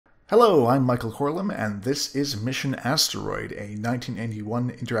Hello, I'm Michael Coorlim, and this is Mission Asteroid, a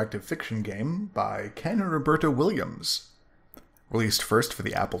 1981 interactive fiction game by Ken and Roberta Williams. Released first for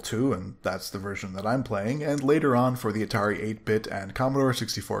the Apple II, and that's the version that I'm playing, and later on for the Atari 8-bit and Commodore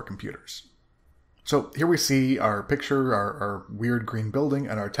 64 computers. So here we see our picture, our weird green building,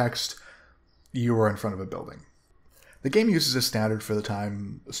 and our text, "You are in front of a building." The game uses a standard for the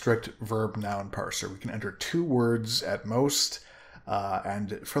time strict verb-noun parser. We can enter 2 words at most,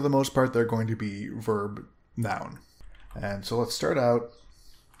 and for the most part they're going to be verb-noun. And so let's start out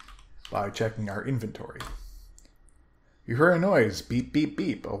by checking our inventory. You hear a noise, beep, beep,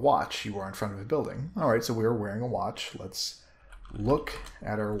 beep, a watch. You are in front of a building. Alright, so we are wearing a watch. Let's look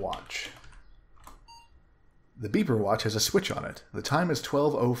at our watch. The beeper watch has a switch on it. The time is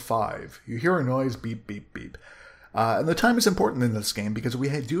 12:05. You hear a noise, beep, beep, beep. And the time is important in this game because we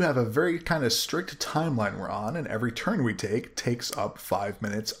do have a very kind of strict timeline we're on, and every turn we take takes up 5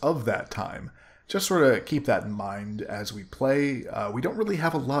 minutes of that time. Just sort of keep that in mind as we play. We don't really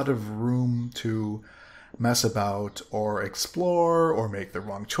have a lot of room to mess about or explore or make the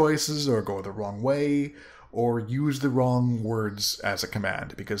wrong choices or go the wrong way or use the wrong words as a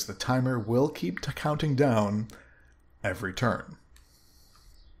command, because the timer will keep counting down every turn.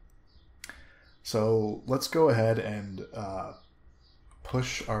 So let's go ahead and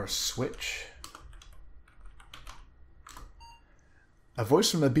push our switch. A voice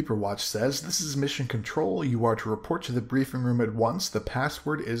from the beeper watch says, "This is Mission Control. You are to report to the briefing room at once. The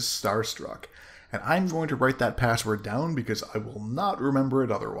password is Starstruck." And I'm going to write that password down because I will not remember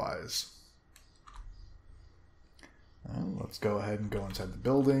it otherwise. Let's go ahead and go inside the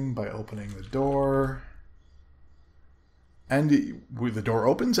building by opening the door. And the door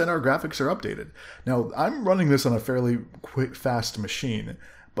opens and our graphics are updated. Now, I'm running this on a fairly quick, fast machine,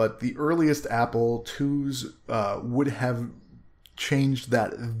 but the earliest Apple IIs would have changed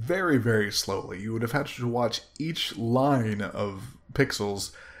that very, very slowly. You would have had to watch each line of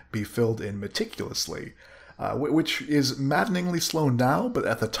pixels be filled in meticulously, which is maddeningly slow now, but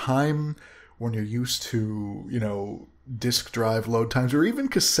at the time when you're used to, disk drive load times or even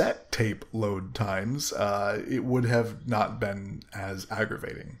cassette tape load times, it would have not been as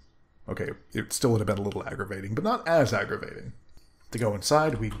aggravating. Okay, it still would have been a little aggravating, but not as aggravating. To go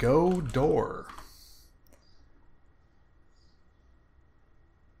inside, we go door.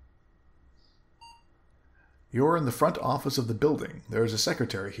 You're in the front office of the building. There's a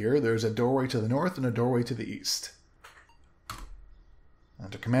secretary here. There's a doorway to the north and a doorway to the east.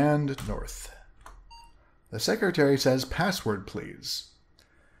 Enter command, north. The secretary says, "Password, please."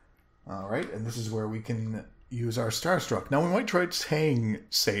 Alright, and this is where we can use our Starstruck. Now, we might try saying,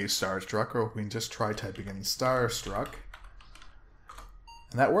 say Starstruck, or we can just try typing in Starstruck.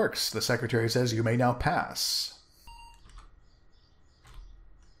 And that works. The secretary says, "You may now pass."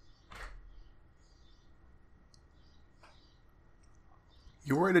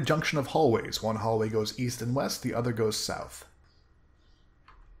 You're at a junction of hallways. One hallway goes east and west, the other goes south.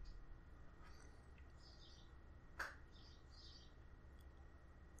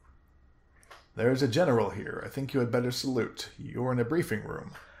 There's a general here. I think you had better salute. You're in a briefing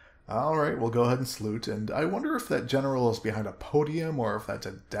room. Alright, we'll go ahead and salute, and I wonder if that general is behind a podium, or if that's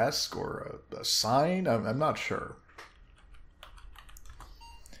a desk, or a sign. I'm not sure.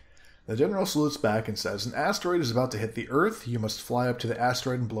 The general salutes back and says, "An asteroid is about to hit the Earth. You must fly up to the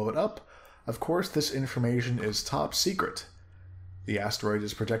asteroid and blow it up. Of course, this information is top secret. The asteroid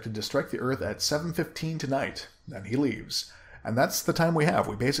is projected to strike the Earth at 7:15 tonight." Then he leaves. And that's the time we have.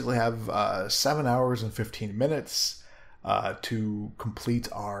 We basically have 7 hours and 15 minutes to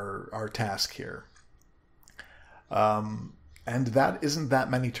complete our task here. And that isn't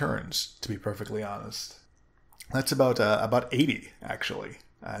that many turns, to be perfectly honest. That's about 80, actually.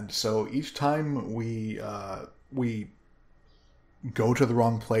 And so each time we go to the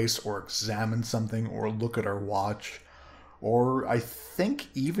wrong place or examine something or look at our watch, or I think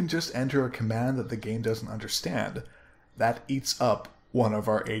even just enter a command that the game doesn't understand, that eats up one of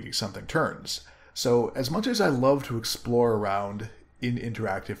our 80-something turns. So as much as I love to explore around in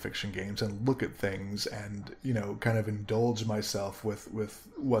interactive fiction games and look at things and, kind of indulge myself with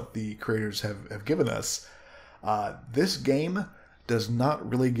what the creators have given us, this game does not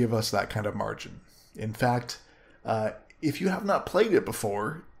really give us that kind of margin. In fact, if you have not played it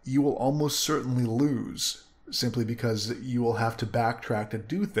before, you will almost certainly lose, simply because you will have to backtrack to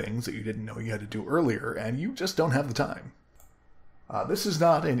do things that you didn't know you had to do earlier, and you just don't have the time. This is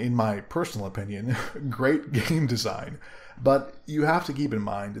not, in my personal opinion, great game design, but you have to keep in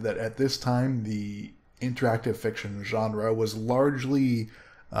mind that at this time the interactive fiction genre was largely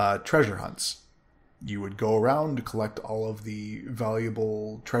treasure hunts. You would go around, collect all of the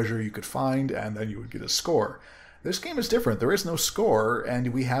valuable treasure you could find, and then you would get a score. This game is different. There is no score, and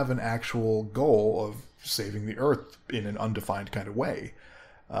we have an actual goal of saving the Earth in an undefined kind of way.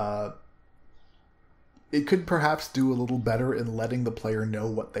 It could perhaps do a little better in letting the player know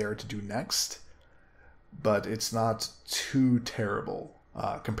what they are to do next, but it's not too terrible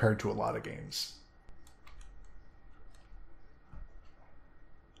compared to a lot of games.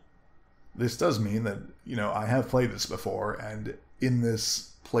 This does mean that, I have played this before, and in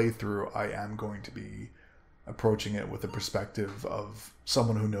this playthrough I am going to be approaching it with the perspective of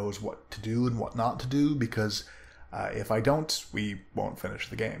someone who knows what to do and what not to do, because if I don't, we won't finish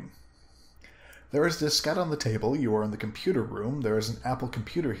the game. There is a diskette on the table. You are in the computer room. There is an Apple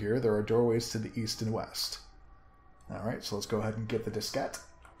computer here. There are doorways to the east and west. Alright, so let's go ahead and get the diskette.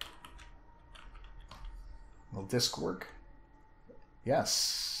 Will disk work?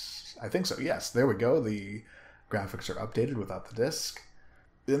 Yes. I think so. Yes, there we go. The graphics are updated without the disk.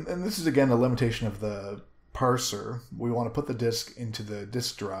 And this is, again, a limitation of the parser. We want to put the disk into the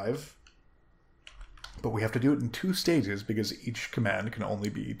disk drive, but we have to do it in 2 stages because each command can only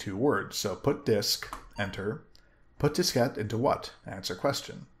be 2 words. So put disk, enter. Put diskette into what? Answer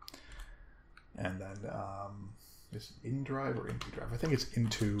question. And then, is it in drive or into drive? I think it's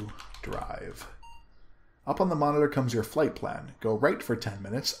into drive. Up on the monitor comes your flight plan. Go right for 10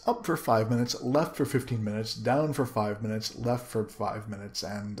 minutes, up for 5 minutes, left for 15 minutes, down for 5 minutes, left for 5 minutes,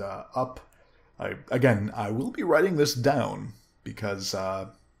 and up. I will be writing this down because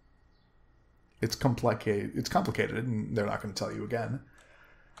it's complicated, and they're not going to tell you again.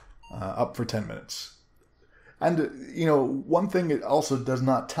 Up for 10 minutes. And, one thing it also does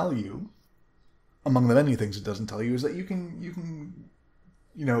not tell you, among the many things it doesn't tell you, is that you can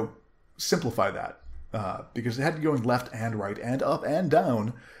simplify that. Because it had you going left and right and up and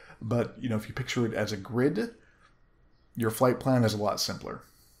down, but, if you picture it as a grid, your flight plan is a lot simpler.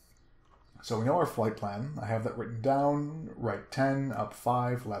 So we know our flight plan. I have that written down. Right 10, up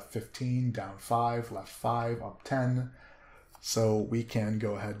 5, left 15, down 5, left 5, up 10. So we can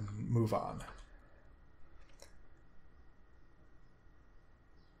go ahead and move on.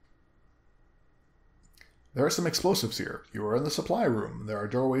 There are some explosives here. You are in the supply room. There are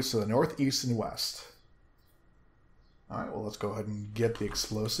doorways to the north, east, and west. Alright, well, let's go ahead and get the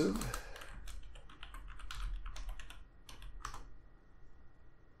explosive.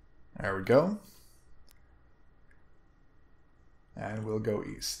 There we go. And we'll go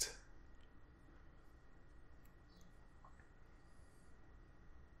east.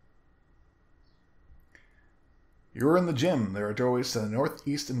 You're in the gym. There are doorways to the north,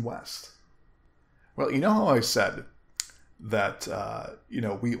 east, and west. Well, you know how I said that, I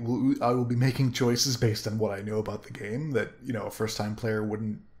will be making choices based on what I know about the game that, a first-time player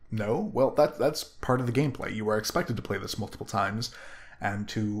wouldn't know? Well, that's part of the gameplay. You are expected to play this multiple times, and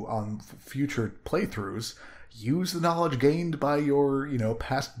to, on future playthroughs, use the knowledge gained by your,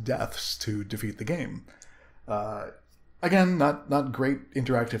 past deaths to defeat the game. Again, not great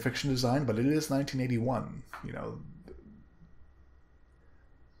interactive fiction design, but it is 1981.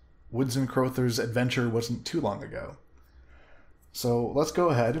 Woods and Crowther's adventure wasn't too long ago. So let's go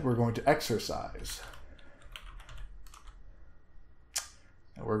ahead. We're going to exercise.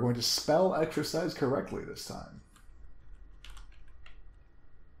 And we're going to spell exercise correctly this time.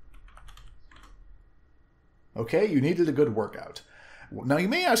 Okay, you needed a good workout. Now you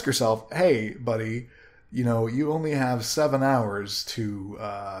may ask yourself, hey, buddy, you only have 7 hours to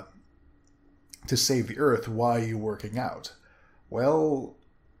save the Earth. Why are you working out? Well,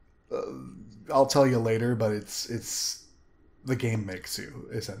 I'll tell you later, but it's the game makes you,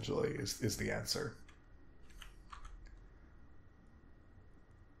 essentially, is the answer.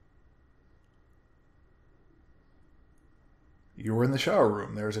 You were in the shower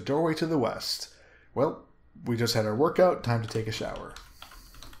room. There's a doorway to the west. Well, we just had our workout. Time to take a shower.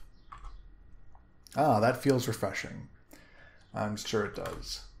 Ah, that feels refreshing. I'm sure it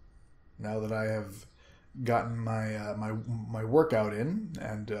does. Now that I have gotten my my workout in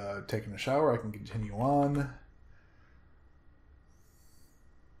and taken a shower, I can continue on.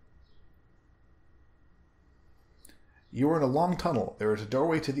 You are in a long tunnel. There is a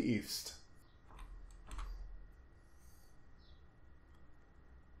doorway to the east.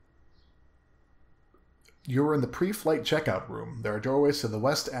 You are in the pre-flight checkout room. There are doorways to the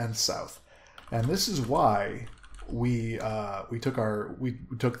west and south, and this is why we took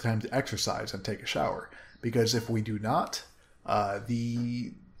the time to exercise and take a shower, because if we do not,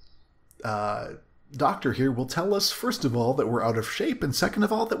 the doctor here will tell us, first of all, that we're out of shape, and second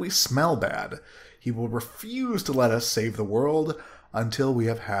of all, that we smell bad. He will refuse to let us save the world until we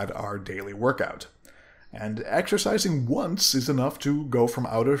have had our daily workout. And exercising once is enough to go from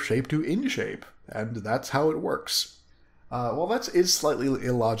out of shape to in shape, and that's how it works. Well, that is slightly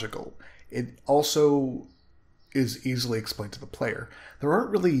illogical. It also is easily explained to the player. There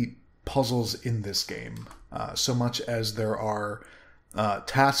aren't really puzzles in this game so much as there are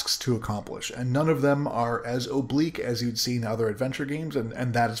tasks to accomplish, and none of them are as oblique as you'd see in other adventure games,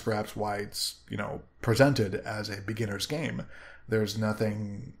 and that is perhaps why it's, presented as a beginner's game. There's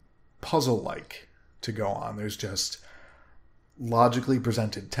nothing puzzle-like to go on. There's just logically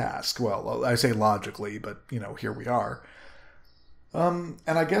presented tasks. Well, I say logically, but, here we are. And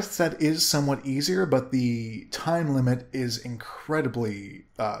I guess that is somewhat easier, but the time limit is incredibly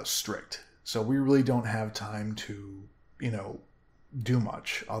strict. So we really don't have time to, do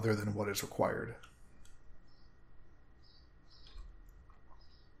much other than what is required.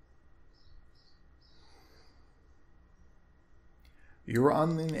 You're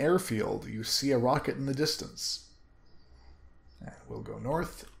on an airfield. You see a rocket in the distance. And we'll go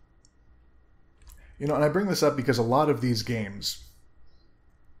north. And I bring this up because a lot of these games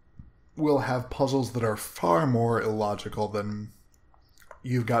will have puzzles that are far more illogical than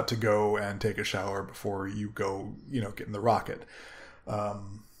you've got to go and take a shower before you go, get in the rocket.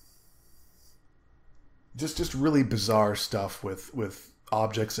 Just really bizarre stuff with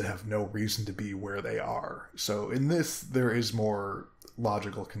objects that have no reason to be where they are. So in this, there is more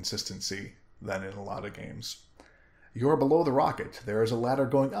logical consistency than in a lot of games. You're below the rocket. There is a ladder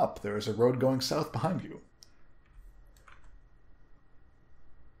going up. There is a road going south behind you.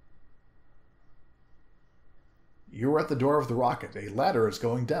 You're at the door of the rocket. A ladder is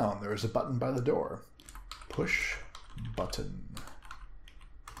going down. There is a button by the door. Push button.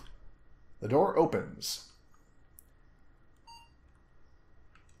 The door opens.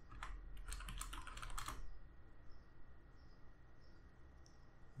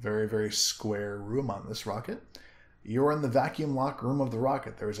 Very, very square room on this rocket. You're in the vacuum lock room of the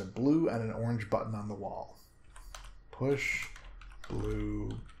rocket. There is a blue and an orange button on the wall. Push blue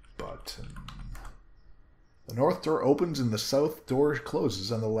button. The north door opens and the south door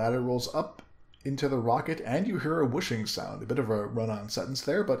closes, and the ladder rolls up into the rocket, and you hear a whooshing sound. A bit of a run-on sentence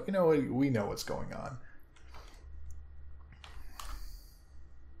there, but we know what's going on.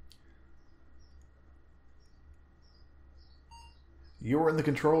 You are in the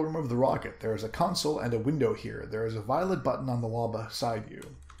control room of the rocket. There is a console and a window here. There is a violet button on the wall beside you.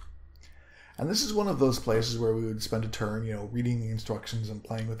 And this is one of those places where we would spend a turn, reading the instructions and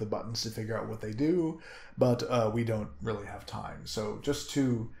playing with the buttons to figure out what they do, but we don't really have time. So just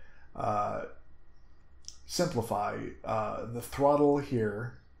to simplify, the throttle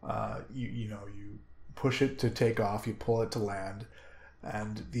here, you push it to take off, you pull it to land,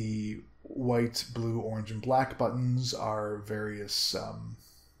 and the white, blue, orange, and black buttons are various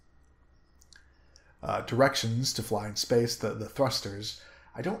directions to fly in space, the thrusters.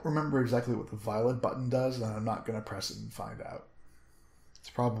 I don't remember exactly what the violet button does, and I'm not going to press it and find out. It's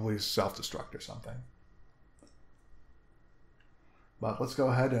probably self-destruct or something. But let's go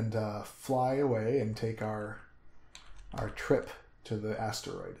ahead and fly away and take our trip to the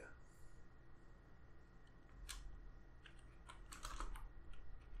asteroid.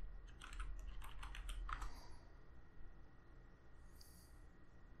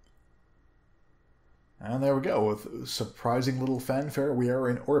 And there we go. With surprising little fanfare, we are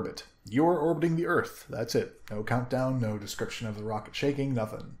in orbit. You are orbiting the Earth. That's it. No countdown, no description of the rocket shaking,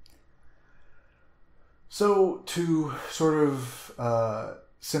 nothing. So, to sort of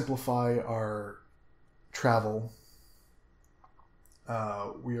simplify our travel,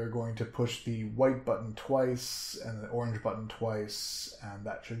 we are going to push the white button twice and the orange button twice, and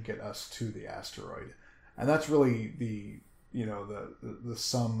that should get us to the asteroid. And that's really the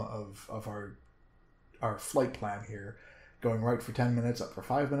sum of our flight plan here, going right for 10 minutes, up for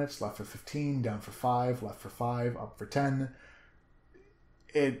 5 minutes, left for 15, down for 5, left for 5, up for 10.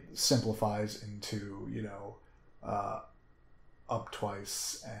 It simplifies into, up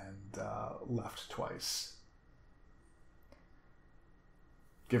twice and left twice.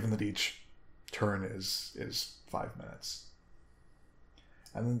 Given that each turn is 5 minutes.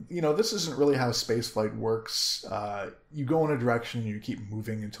 And, this isn't really how spaceflight works. You go in a direction and you keep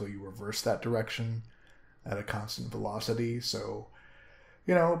moving until you reverse that direction at a constant velocity. So,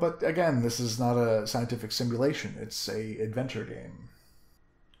 but again, this is not a scientific simulation. It's a adventure game.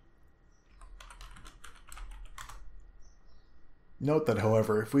 Note that,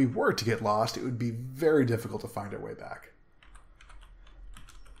 however, if we were to get lost, it would be very difficult to find our way back.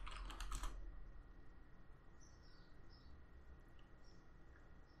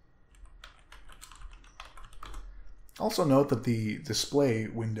 Also note that the display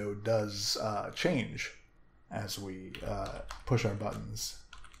window does change as we push our buttons.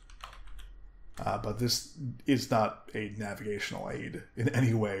 But this is not a navigational aid in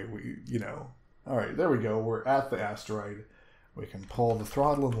any way. All right, there we go. We're at the asteroid. We can pull the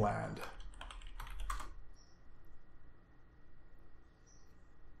throttle and land.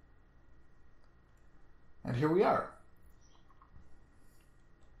 And here we are.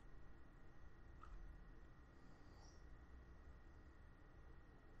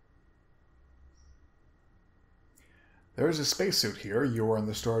 There is a spacesuit here. You are in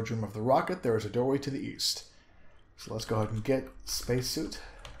the storage room of the rocket. There is a doorway to the east. So let's go ahead and get spacesuit.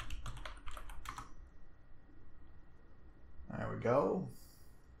 There we go.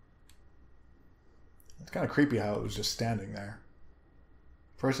 It's kind of creepy how it was just standing there.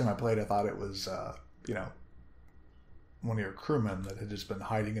 First time I played, I thought it was, one of your crewmen that had just been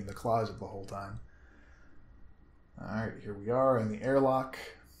hiding in the closet the whole time. Alright, here we are in the airlock.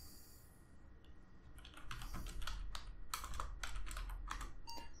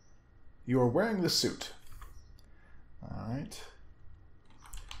 You are wearing the suit. Alright.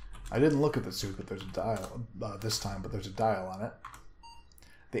 I didn't look at the suit, but there's a dial this time, but there's a dial on it.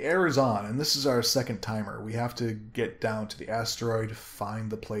 The air is on, and this is our second timer. We have to get down to the asteroid, find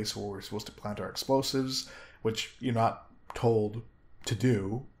the place where we're supposed to plant our explosives, which you're not told to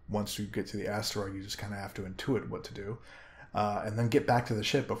do. Once you get to the asteroid, you just kind of have to intuit what to do. And then get back to the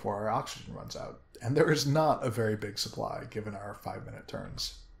ship before our oxygen runs out. And there is not a very big supply, given our 5-minute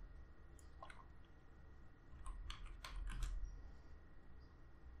turns.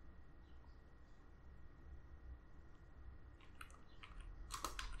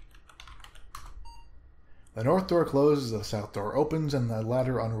 The north door closes, the south door opens, and the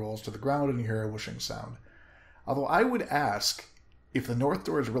ladder unrolls to the ground, and you hear a whooshing sound. Although I would ask if the north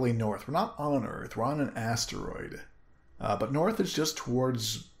door is really north. We're not on Earth, we're on an asteroid. But north is just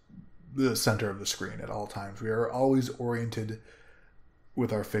towards the center of the screen at all times. We are always oriented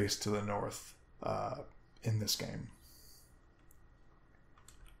with our face to the north in this game.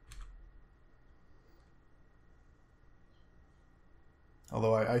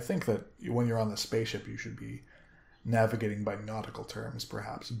 Although I think that when you're on the spaceship, you should be navigating by nautical terms,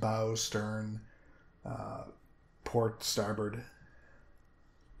 perhaps. Bow, stern, port, starboard.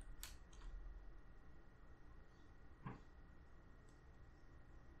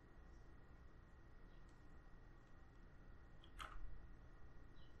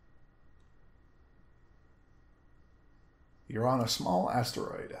 You're on a small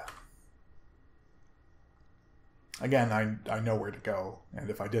asteroid. Again, I know where to go,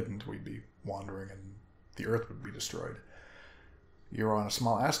 and if I didn't, we'd be wandering and the Earth would be destroyed. You're on a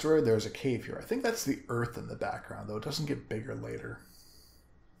small asteroid. There's a cave here. I think that's the Earth in the background, though it doesn't get bigger later.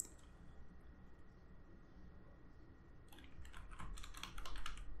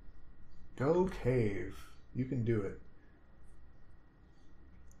 Go cave. You can do it.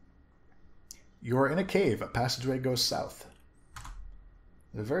 You're in a cave. A passageway goes south.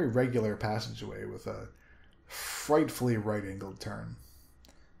 It's a very regular passageway with a frightfully right-angled turn.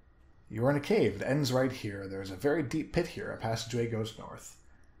 You are in a cave. It ends right here. There's a very deep pit here. A passageway goes north.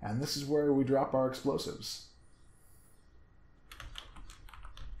 And this is where we drop our explosives.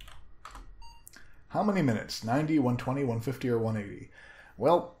 How many minutes? 90, 120, 150, or 180?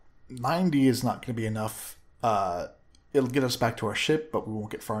 Well, 90 is not going to be enough. It'll get us back to our ship, but we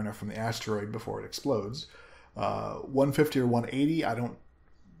won't get far enough from the asteroid before it explodes. 150 or 180, I don't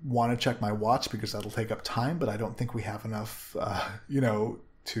want to check my watch because that'll take up time, but I don't think we have enough,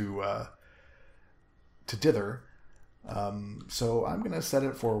 to dither. So I'm going to set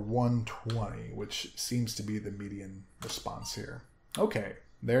it for 120, which seems to be the median response here. Okay,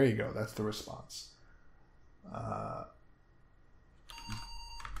 there you go. That's the response.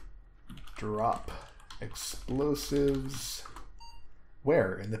 Drop explosives.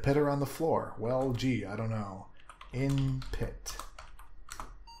 Where? In the pit or on the floor? Well, gee, I don't know. In pit.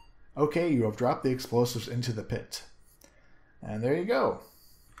 Okay, you have dropped the explosives into the pit. And there you go.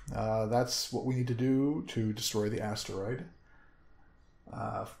 That's what we need to do to destroy the asteroid.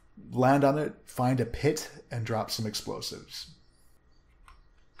 Land on it, find a pit, and drop some explosives.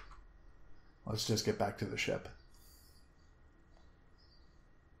 Let's just get back to the ship.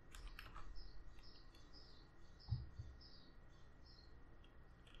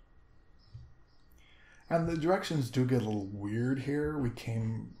 And the directions do get a little weird here. We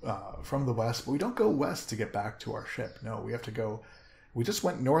came from the west, but we don't go west to get back to our ship. No, we have to go... We just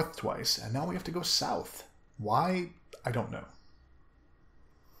went north twice, and now we have to go south. Why? I don't know.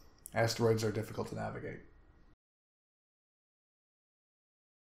 Asteroids are difficult to navigate.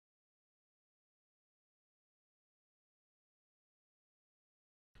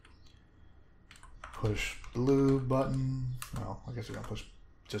 Push blue button. Well, I guess we're going to push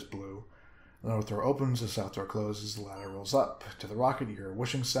just blue. The north door opens, the south door closes, the ladder rolls up. To the rocket, you hear a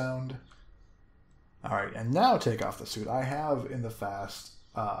whooshing sound. Alright, and now take off the suit. I have, in the past,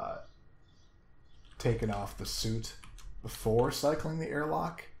 taken off the suit before cycling the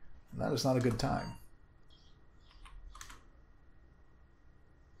airlock, and that is not a good time.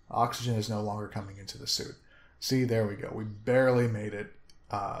 Oxygen is no longer coming into the suit. See, there we go. We barely made it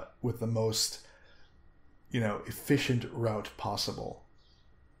with the most, efficient route possible.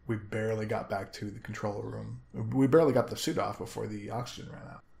 We barely got back to the control room. We barely got the suit off before the oxygen ran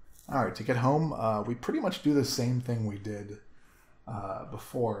out. All right, to get home, we pretty much do the same thing we did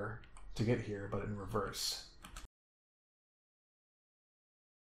before to get here, but in reverse.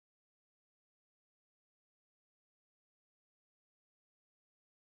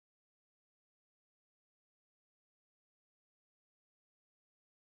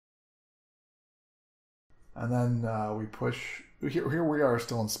 And then we push. Here we are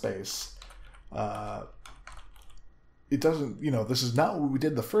still in space. It doesn't, this is not what we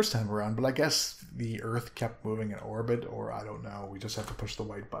did the first time around, but I guess the Earth kept moving in orbit, or I don't know. We just have to push the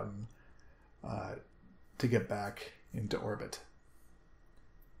white button to get back into orbit.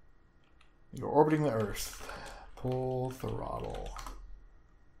 You're orbiting the Earth. Pull throttle.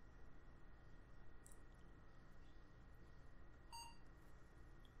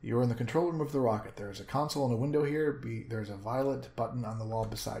 You're in the control room of the rocket. There's a console and a window here. There's a violet button on the wall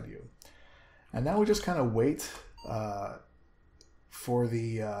beside you. And now we just kind of wait for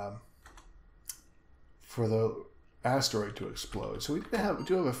the asteroid to explode. So we do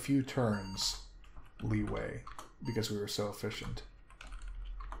have a few turns leeway because we were so efficient.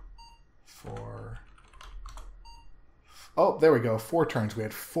 Oh, there we go. 4 turns. We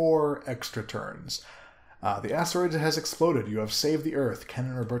had 4 extra turns. The asteroid has exploded. You have saved the Earth. Ken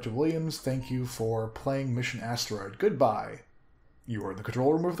and Roberta Williams, thank you for playing Mission Asteroid. Goodbye. You are in the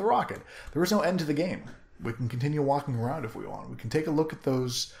control room of the rocket. There is no end to the game. We can continue walking around if we want. We can take a look at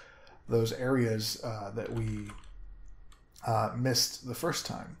those areas that we missed the first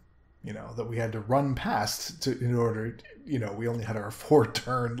time. That we had to run past in order. We only had our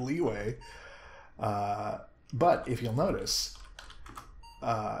 4-turn leeway. But if you'll notice,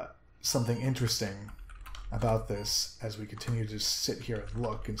 something interesting about this as we continue to sit here and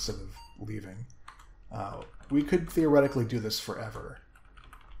look instead of leaving. We could theoretically do this forever.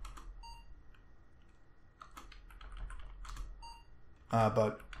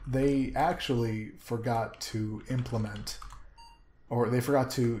 But they actually forgot to implement, or they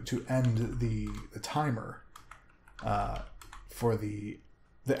forgot to end the timer for the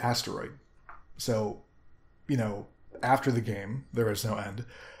asteroid. So, after the game, there is no end.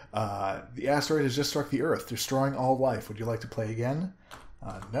 The asteroid has just struck the Earth, destroying all life. Would you like to play again?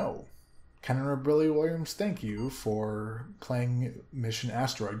 No. Ken and Billy Williams, thank you for playing Mission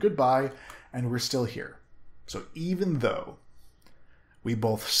Asteroid. Goodbye, and we're still here. So even though we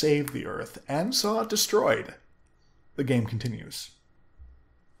both saved the Earth and saw it destroyed, the game continues.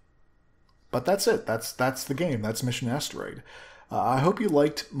 But that's it. That's the game. That's Mission Asteroid. I hope you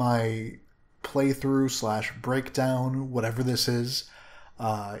liked my playthrough / breakdown, whatever this is.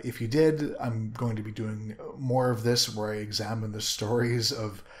 If you did, I'm going to be doing more of this where I examine the stories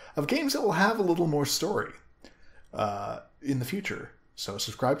of games that will have a little more story in the future. So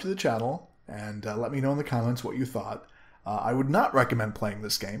subscribe to the channel and let me know in the comments what you thought. I would not recommend playing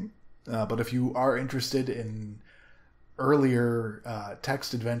this game, but if you are interested in earlier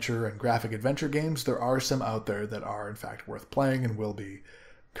text adventure and graphic adventure games, there are some out there that are in fact worth playing, and we'll be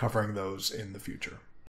covering those in the future.